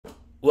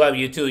Well,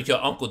 you too, it's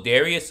your Uncle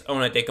Darius. I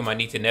want to thank my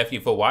niece and nephew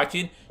for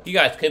watching. You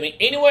guys could be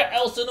anywhere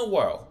else in the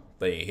world,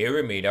 but you're here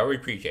with me. I would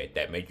appreciate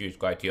that. Make sure you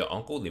subscribe to your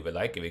uncle. Leave a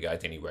like. If you guys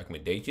any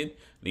recommendation,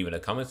 leave in the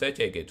comment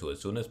section. Get to it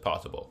as soon as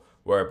possible.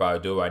 We're about to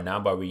do right now,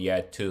 but we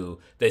react to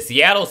the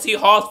Seattle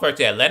Seahawks versus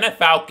the Atlanta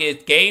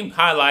Falcons game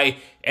highlight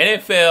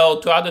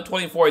NFL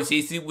 2024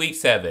 season week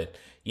 7.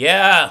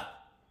 Yeah.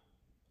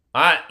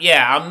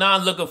 I'm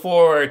not looking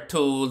forward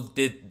to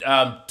the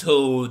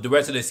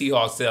rest of the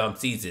Seahawks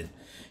season.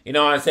 You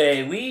know what I'm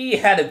saying? We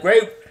had a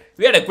great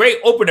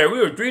opener. We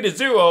were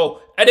 3-0,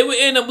 and then we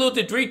ended up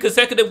losing 3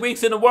 consecutive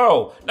weeks in a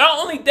row. Not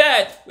only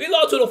that, we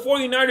lost to the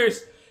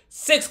 49ers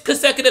 6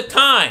 consecutive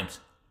times.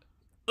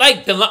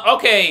 Like the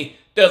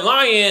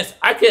Lions,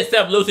 I can't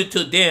stop losing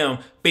to them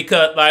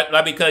because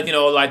you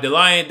know, like the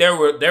Lions,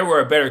 they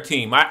were a better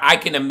team. I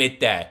can admit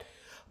that.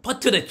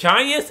 But to the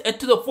Giants and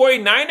to the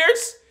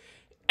 49ers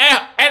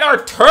at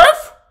our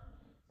turf?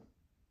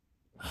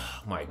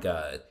 Oh my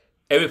God.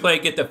 Every play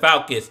get the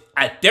Falcons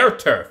at their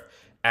turf,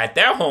 at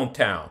their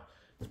hometown.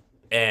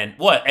 And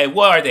what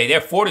are they?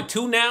 They're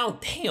 4-2 now?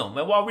 Damn,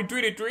 man, while we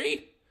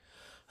 3-3?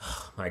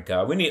 Oh my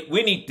God. We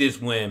need this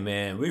win,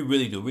 man. We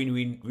really do.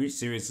 We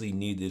seriously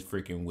need this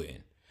freaking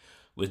win.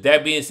 With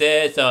that being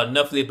said,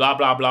 enough of the blah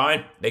blah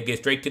blah. Let's get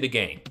straight to the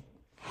game.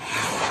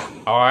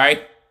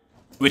 Alright.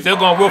 We're still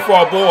gonna root for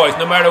our boys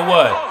no matter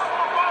what.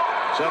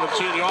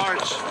 17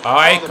 yards.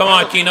 Alright, come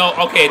on, Keno.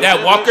 Okay,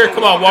 that Walker.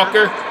 Come on,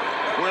 Walker.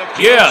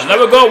 Yeah, let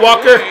it go,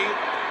 Walker.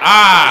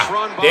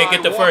 Didn't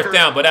get the first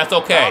down, but that's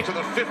okay. To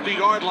the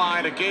 50-yard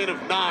line, a gain of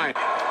 9.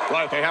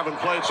 Right, they haven't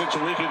played since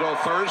a week ago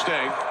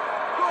Thursday.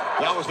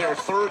 That was their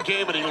 3rd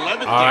game in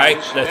 11 All right,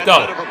 games. let's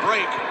go. Bit of a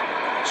break.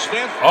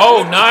 Smith.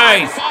 Oh,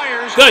 nice.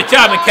 Good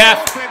job,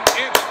 Metcalf.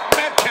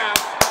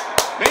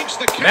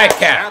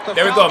 Metcalf.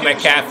 There we go,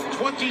 Metcalf.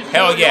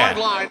 Hell yeah.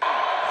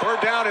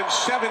 3rd down and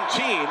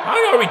 17.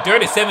 How are we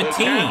dirty 17?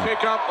 They can't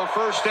pick up a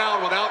first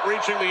down without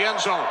reaching the end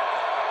zone.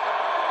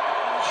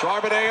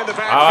 Charbonnet in the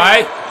backfield. All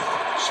right.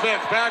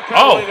 Smith back.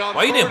 Oh,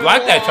 why you didn't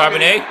block that,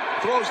 Charbonnet?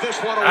 Throws this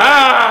one away.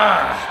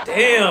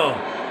 Damn.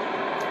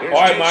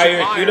 All right,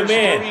 Myers, you're the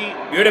man.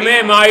 You're the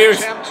man,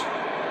 Myers.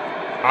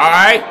 All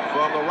right.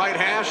 From the right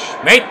hash.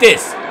 Make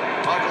this.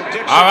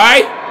 All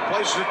right.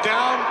 Places it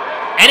down.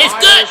 And it's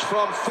good.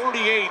 From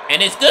 48.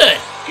 And it's good.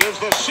 Gives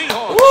the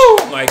Seahawks.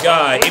 Woo, my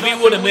God. If he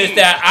would have missed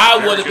that, I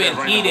would have been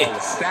heated.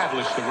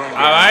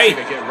 All right.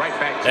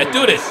 Let's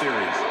do this.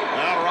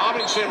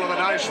 Robinson with a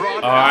nice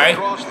run. All right.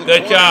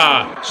 Good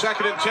job.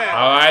 2nd and 10.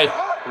 All right.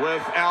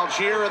 With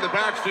Algier in the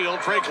backfield.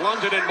 Drake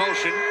London in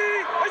motion.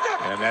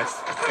 And that's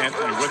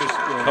Anthony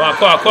Witherspoon. Come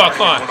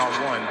on.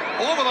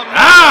 Over the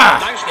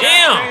nice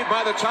damn.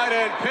 By the tight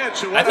end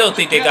Pitts. I don't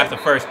think they got the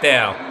first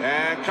down.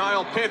 And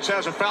Kyle Pitts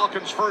has a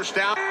Falcons first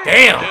down.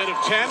 Damn. Gain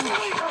of 10.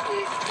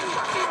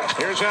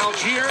 Here's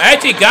Algier. I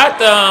actually got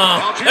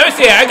the. Let me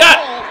see. I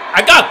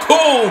got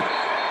Cool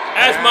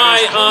as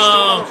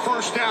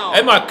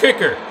my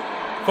kicker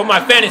for my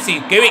fantasy.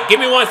 Give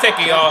me 1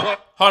 second, y'all.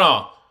 Hold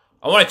on.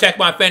 I want to check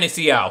my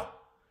fantasy out.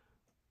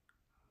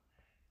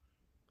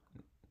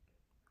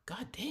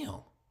 God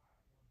damn.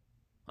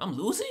 I'm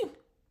losing?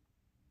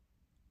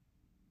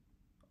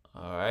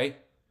 All right.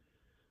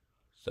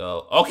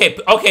 So,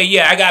 okay,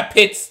 yeah, I got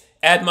Pitts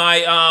at my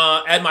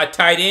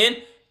tight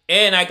end,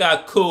 and I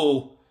got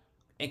Cool.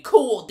 And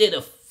Cool did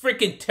a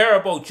freaking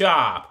terrible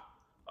job.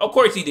 Of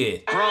course he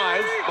did.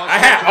 I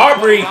had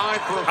Aubrey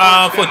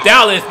for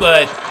Dallas,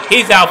 but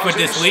he's out for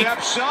this week.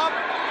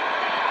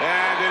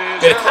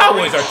 The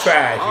Cowboys are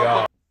trash,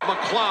 y'all.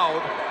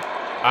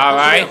 All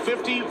right.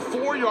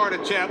 54-yard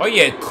attempt. Oh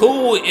yeah,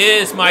 Cool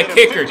is my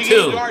kicker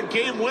too.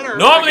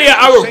 Normally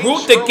I would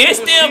root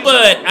against him,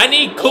 but I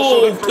need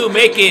Cool to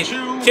make it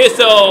just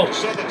so.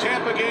 Send the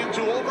Tampa game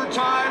to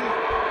overtime.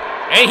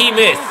 And he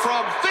missed.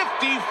 From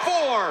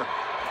 54.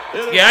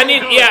 Yeah, I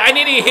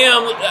needed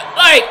him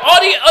like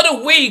all the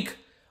other week.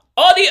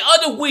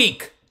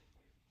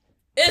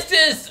 It's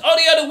just all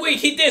the other week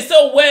he did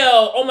so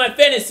well on my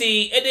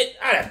fantasy, and then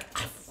I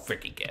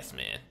freaking guess,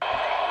 man.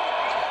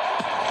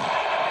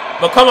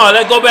 But come on,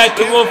 let's go back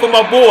to room for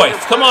my boys.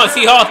 Come on,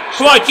 Seahawks.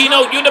 Come on,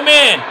 Gino, you're the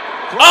man.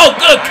 Oh,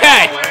 good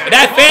catch.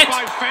 That Fent?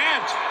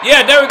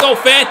 Yeah, there we go,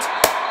 Fent.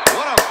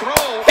 What a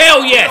throw.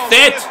 Hell yeah,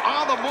 Fent.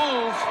 On the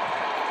move.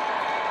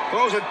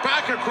 Throws it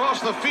back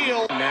across the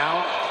field.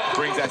 Now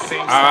brings that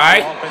same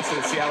offense to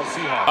the Seattle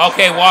Seahawks.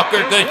 Okay,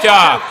 Walker, good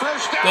job.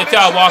 Good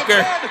job, Walker.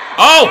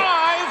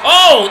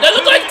 Oh, that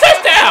looked like a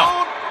touchdown.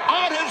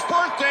 On his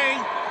birthday.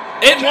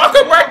 It's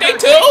Walker's birthday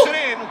too?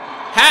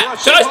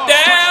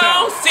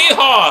 Touchdown,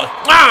 Seahawks.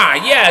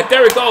 Yeah,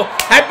 there we go.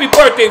 Happy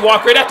birthday,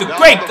 Walker. That's a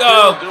great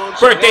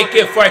birthday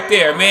gift right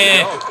there,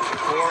 man.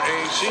 For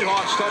a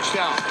Seahawks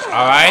touchdown.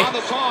 All right. On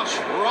the toss,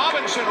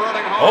 Robinson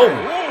running hard.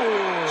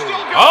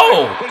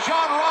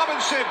 Bijan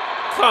Robinson.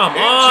 Come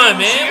on,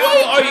 man.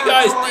 What are you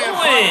guys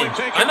doing?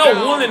 I know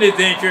Woolen is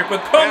injured,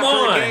 but come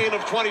on. A gain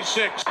of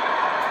 26.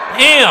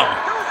 Damn.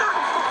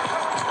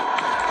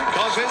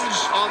 Cousins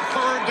on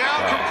 3rd down,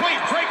 complete.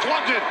 Drake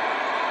London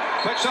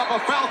picks up a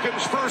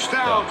Falcons first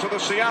down to the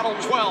Seattle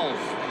 12.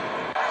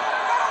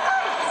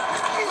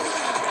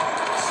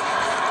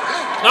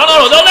 No,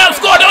 don't let him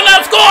score. Don't let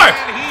him score.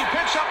 And he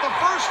picks up the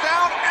first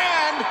down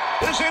and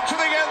is into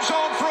the end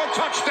zone for a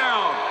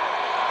touchdown.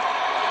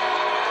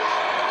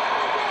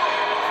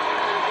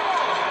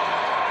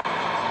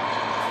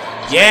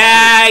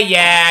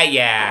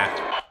 Yeah.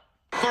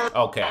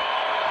 Okay.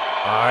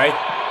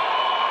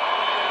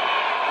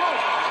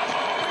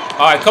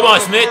 All right, come on,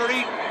 Smith.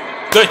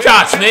 Good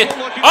job, Smith.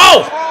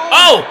 Oh,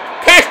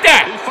 catch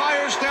that.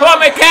 Come on,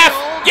 Metcalf.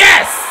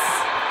 Yes.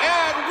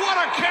 And what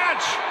a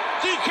catch.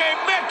 DK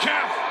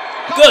Metcalf.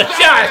 Good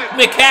shot,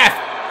 Metcalf.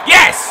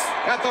 Yes.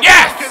 At the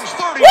Yes. Falcons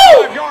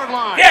 35-yard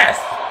line. Yes.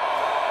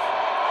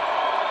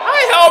 How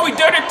the hell are we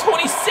doing at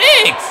 26?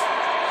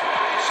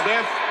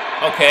 Smith.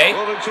 Okay.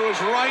 Moving to his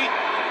right.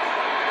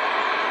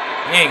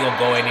 He ain't gonna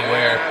go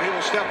anywhere. And he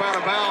will step out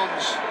of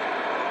bounds.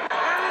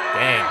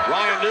 Damn.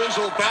 Ryan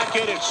Newsel back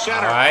in at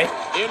center. All right.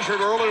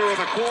 Injured earlier in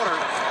the quarter.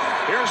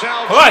 Here's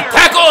Algier. Come on,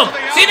 tackle him.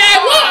 See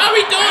that? What are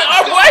we doing?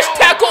 Our rush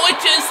tackle is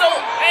just so.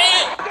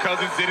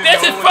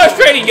 This is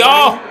frustrating,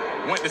 y'all.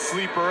 Went to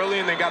sleep early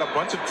and they got a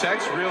bunch of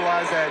texts.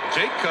 Realized that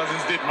Jake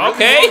Cousins did really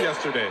well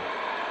yesterday.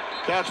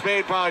 Catch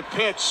made by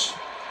Pitts.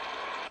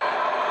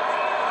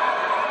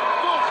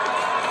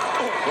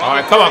 All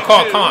right, come on.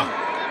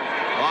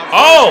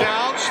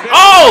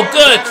 Oh,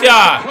 good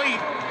job.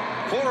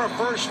 For a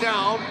first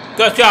down.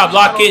 Good job,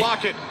 Lockett.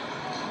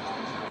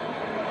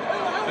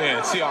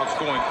 Man, Seahawks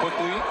going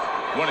quickly.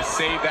 Want to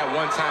save that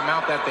one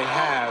timeout that they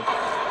have.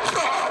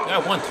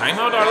 Got one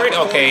timeout already?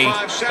 Okay.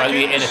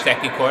 Probably in the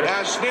second quarter.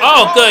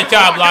 Oh, good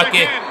job,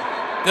 Lockett.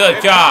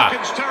 Good job.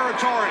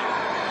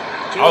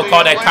 I'll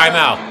call that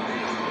timeout.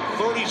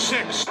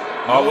 36.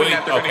 Oh,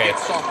 okay.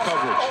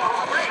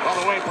 By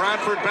the way,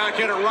 Bradford back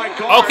in at right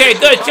guard. Okay,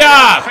 good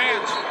job.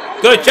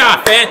 Good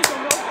job, Fant.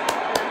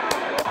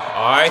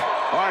 All right.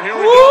 Here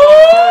we go.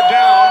 Third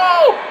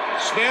down.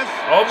 Smith.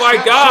 Oh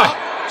my God.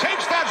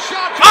 Takes that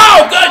shot.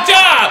 Oh, good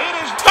job.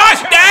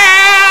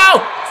 Touchdown.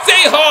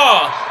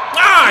 Seahawks.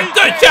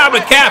 Good job,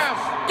 Metcalf.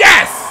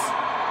 Yes.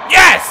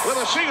 With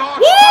a Seahawks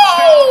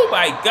Woo!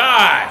 My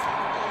God.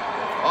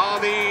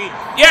 On the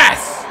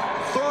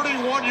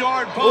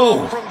 31-yard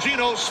ball from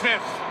Geno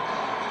Smith.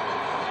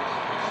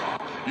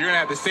 You're going to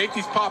have the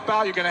safeties pop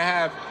out. You're going to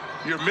have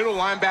your middle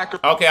linebacker.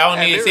 Okay, I don't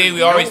need to see.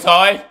 We already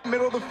saw it.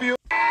 Middle of the field.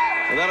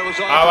 And then it was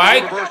on All to right.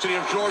 the University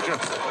of Georgia.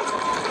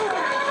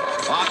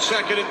 On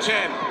 2nd and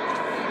 10.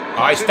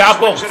 All right,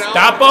 stop him.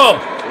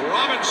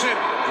 Robinson.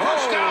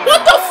 Touchdown.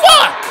 What the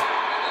fuck?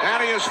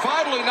 And he is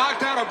finally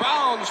knocked out of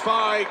bounds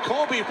by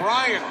Kobe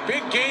Bryant.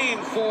 Big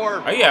gain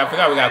for... Oh, yeah, I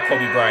forgot we got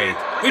Kobe Bryant.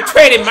 We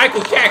traded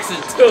Michael Jackson,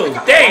 too.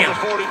 Damn.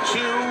 42.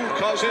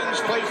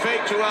 Cousins play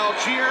fake to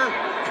Algier.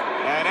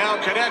 And now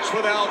connects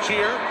with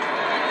Algier.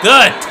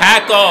 Good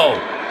tackle.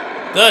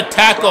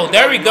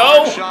 There we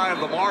go.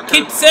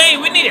 Keep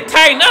saying we need to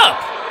tighten up.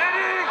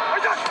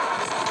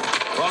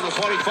 On the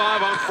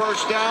 25 on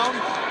first down.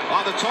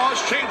 On the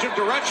toss, change of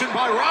direction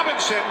by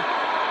Robinson.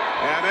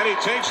 And then he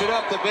takes it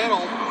up the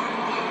middle.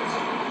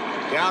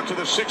 Down to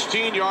the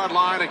 16-yard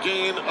line, a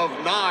gain of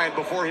 9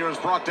 before he was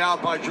brought down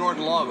by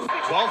Jordan Love.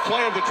 12th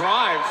play of the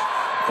drive.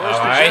 First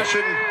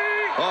possession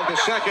of the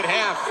second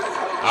half.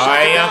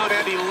 Second down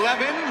and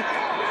 11.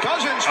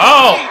 Cousins.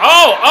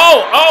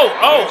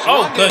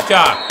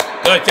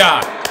 Good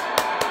job.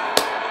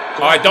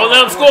 All right, don't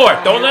let him score.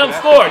 I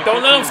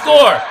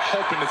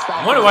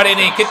wonder why they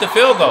didn't kick the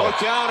field goal.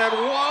 Down and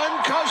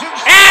 1. Cousins.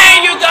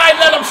 Hey, you guys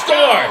let him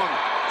score.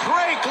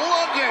 Drake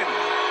London.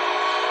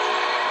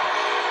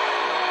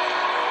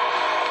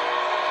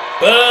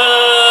 Boo!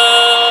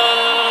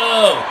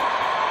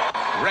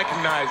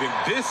 Recognizing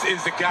this is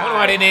the guy. I wonder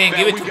why they didn't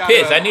give it to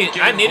Pitts. I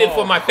need it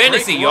for my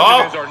fantasy,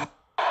 y'all. All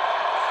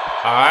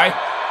right.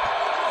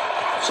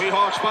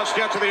 Seahawks must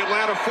get to the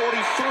Atlanta 43.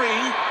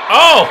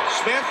 Oh!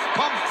 Smith,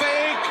 pump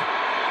fake.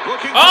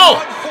 Looking to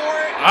run for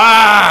it.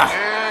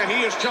 And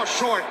he is just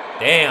short.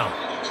 Damn.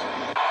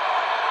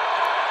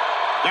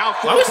 Now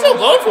why are we still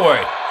going for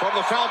it? From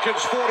the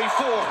Falcons 44.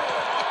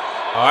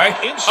 All right.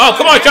 Oh,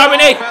 come on,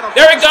 Charbonnet.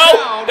 There we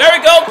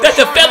go. That's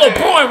a fellow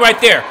Bruin right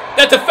there.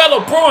 There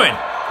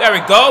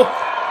we go.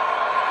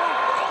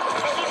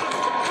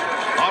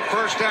 On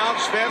first down,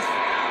 Smith.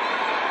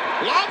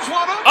 Lobs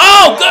one up.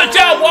 Oh, good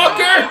job,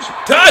 Walker.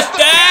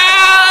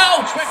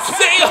 Touchdown.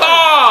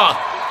 Seahawks.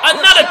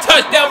 Another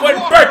touchdown for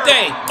his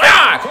birthday.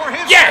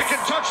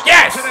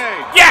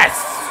 Yes.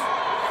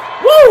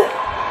 Woo.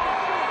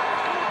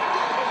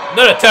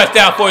 Another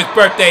touchdown for his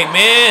birthday,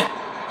 man.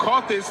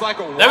 Caught this like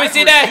a Let me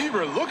see that.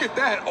 Receiver. Look at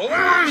that.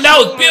 That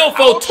was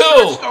beautiful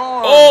too.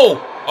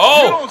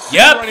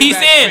 Yep, he's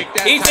in.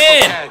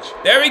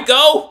 There we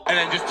go. And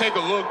then just take a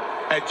look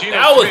at Geno.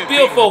 That was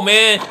beautiful,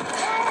 man.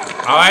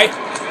 All right.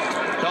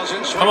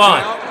 Come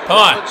on.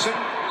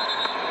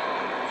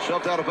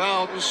 Shoved out of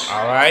bounds.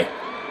 All right.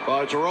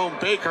 By Jerome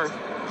Baker.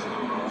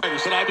 He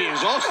said, I'd be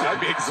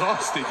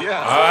exhausted.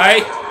 Yeah. All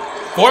right.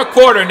 Fourth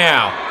quarter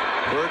now.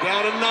 We're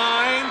down to 9.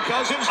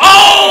 Cousins.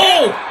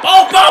 Oh,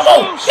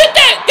 Bubble. Get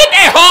that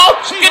Hall.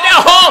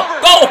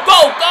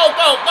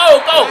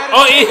 Go.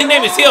 Oh, his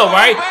name is Hill,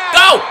 right?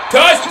 Go.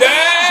 Touchdown.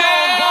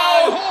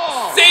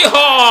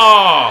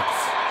 Seahawks.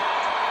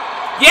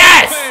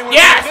 Yes,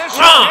 yes.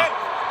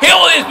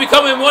 Hill is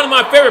becoming one of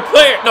my favorite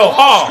players. No,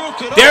 Hall.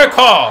 Derek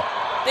Hall.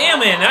 Damn,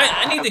 man,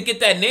 I need to get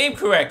that name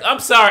correct. I'm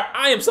sorry.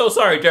 I am so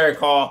sorry, Derek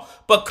Hall.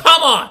 But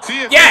come on.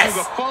 Yes,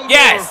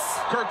 yes.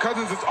 Kirk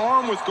Cousins'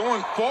 arm was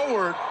going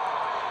forward.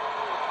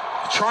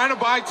 Trying to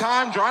buy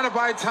time,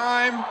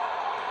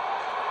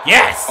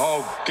 Yes.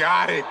 Oh,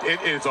 got it.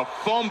 It is a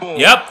fumble.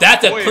 Yep,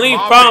 that's a clean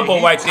fumble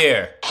right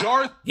there.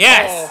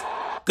 Yes.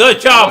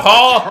 Good job,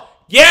 Hall.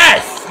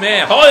 Yes,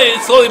 man. Hall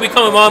is slowly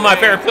becoming one of my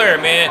favorite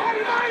players, man.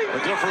 A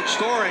different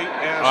story.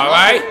 All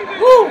right.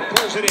 Woo.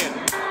 Pulls it in.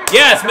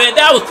 Yes, man.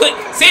 That was clean.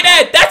 See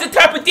that? That's the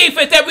type of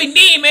defense that we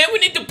need, man. We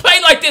need to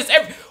play like this.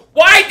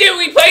 Why didn't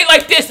we play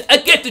like this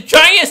against the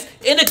Giants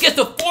and against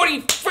the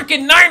 40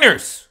 freaking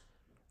Niners?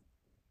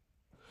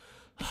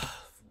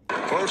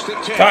 First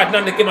and 10. Tried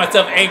not to get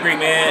myself angry,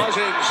 man.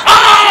 Cousins.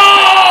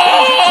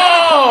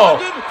 Oh!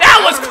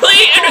 That was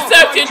clean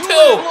interception,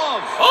 too.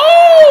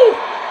 Oh!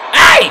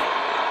 Hey!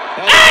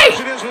 Hey!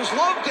 Was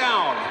Love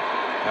down.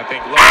 I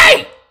think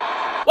Hey!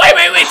 Wait,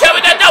 tell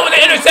me that was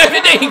an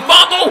interception. Did he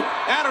fumble?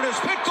 And it is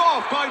picked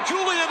off by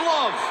Julian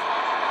Love.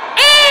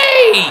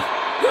 Hey!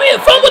 You mean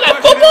fumble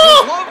that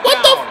football? What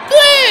the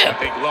flip? I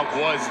think Love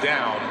was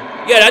down.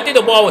 Yeah, I think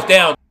the ball was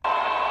down.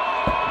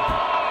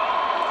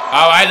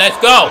 All right, let's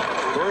go.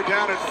 We're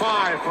down at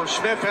 5 for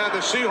Smith and the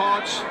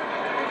Seahawks.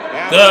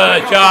 And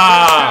good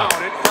job.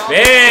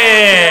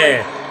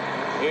 Man.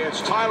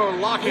 It's Tyler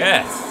Lockett.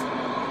 Yes.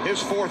 His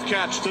 4th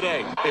catch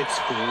today. It's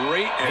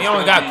great. He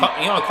only caught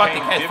the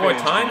catch 4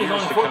 times. He's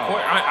only 4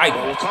 quarters.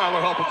 Will Tyler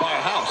help him buy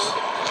a house?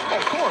 Of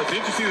course.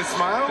 Didn't you see the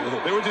smile?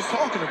 They were just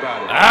talking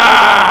about it.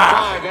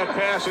 Ah! That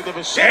pass in the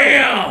vicinity.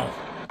 Damn.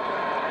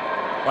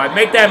 All right,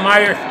 make that,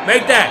 Myers.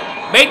 Make that.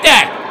 Make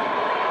that.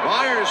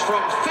 Myers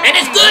from 59. And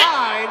it's good.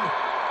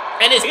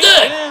 And it's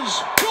good. It is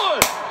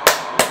good.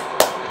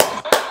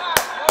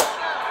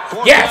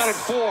 4th Yes. down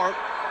and 4.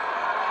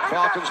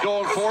 Falcons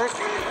going for it.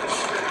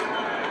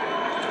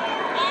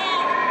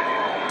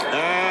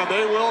 And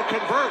they will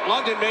convert.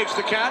 London makes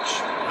the catch.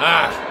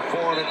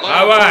 For an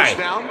Atlanta first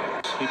down.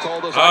 He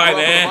told us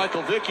man.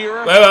 Michael Vick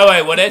era.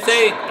 Wait. What did I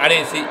say? I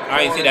didn't see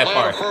that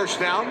part. First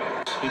down.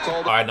 He told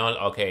us. All right, no,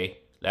 okay.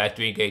 Last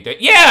 3 games.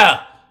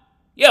 Yeah.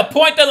 Yeah,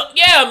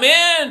 yeah,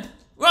 man.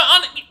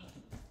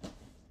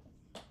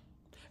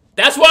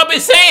 That's what I've been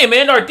saying,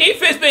 man. Our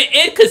defense been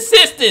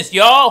inconsistent,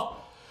 y'all.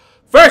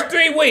 First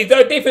 3 weeks,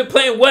 our defense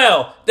playing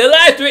well. The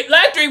last three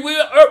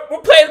we're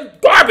playing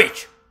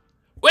garbage.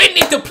 We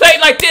need to play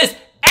like this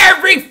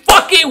every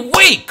fucking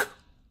week.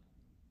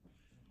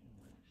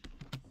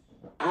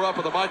 Grew up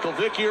in the Michael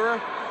Vick era,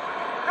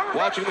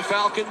 watching the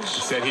Falcons.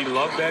 He said he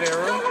loved that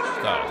era.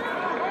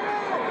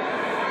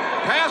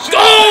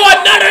 Oh,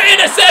 another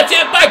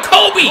interception by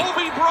Kobe.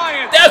 Kobe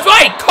Bryant. That's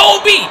right,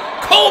 Kobe.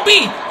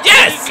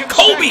 Yes,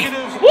 Kobe.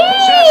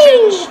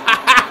 Woo!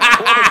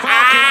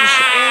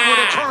 And with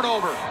a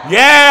turnover.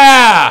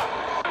 Yeah.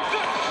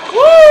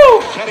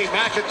 Woo! Kenny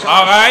McIntyre.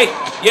 All right.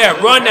 Yeah,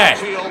 run that.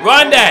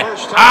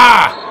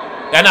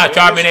 That's not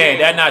Charbonnet.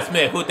 That's not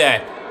Smith. Who's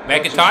that?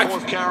 McIntyre?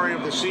 4th carry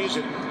of the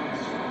season.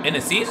 In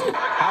the season?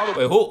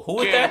 Wait,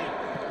 who is that?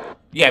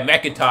 Yeah,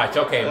 McIntyre.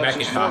 Okay, That's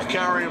his 4th McIntyre.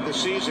 carry of the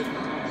season.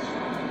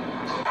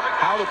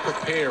 How to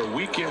prepare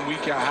week in,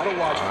 week out. How to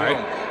watch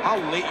film. How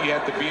late you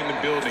have to be in the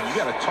building. You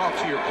got to talk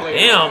to your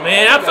players. Damn,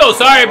 man. I'm so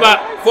sorry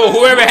for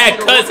whoever had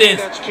Cousins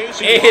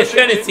in his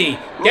fantasy.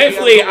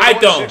 Definitely, I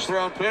don't.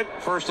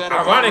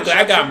 Ironically,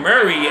 I got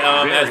Murray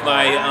as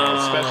my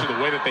especially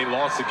the way that they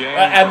lost the game.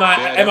 at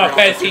my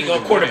fantasy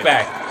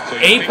quarterback.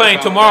 And he playing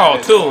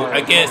tomorrow too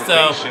against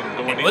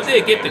what did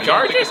it get, the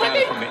Chargers? I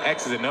think. From the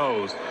X's and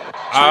O's.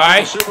 All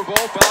right.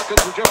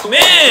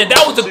 Man,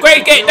 that was a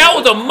great game. That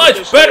was a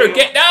much better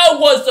game. That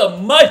was a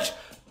much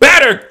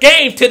better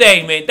game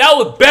today, man. That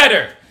was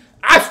better.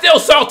 I'm still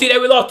salty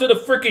that we lost to the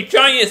freaking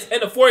Giants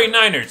and the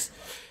 49ers.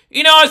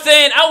 You know what I'm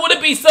saying? I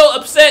wouldn't be so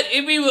upset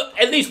if we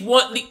at least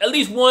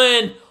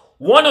won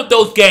one of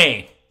those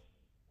games.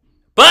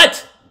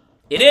 But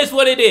it is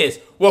what it is.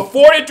 We're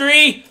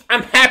 4-3.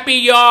 I'm happy,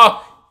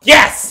 y'all.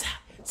 Yes.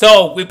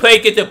 So we play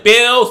against the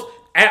Bills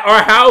at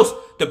our house.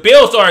 The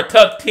Bills are a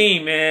tough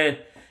team, man.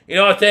 You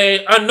know what I'm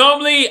saying?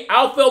 Normally,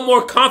 I'll feel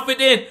more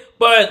confident.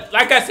 But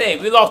like I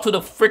said, we lost to the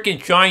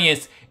freaking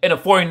Giants and the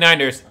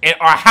 49ers in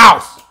our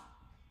house.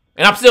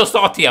 And I'm still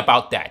salty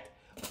about that.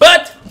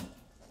 But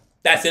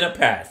that's in the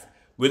past.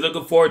 We're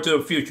looking forward to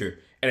the future.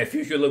 And the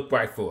future looks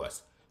bright for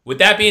us. With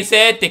that being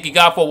said, thank you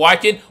guys for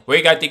watching. What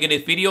you guys think of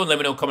this video? Let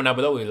me know in the comment down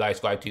below. If you like,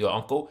 subscribe to your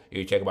uncle. If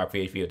you check out my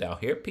previous video down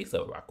here. Peace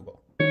out, Rockable.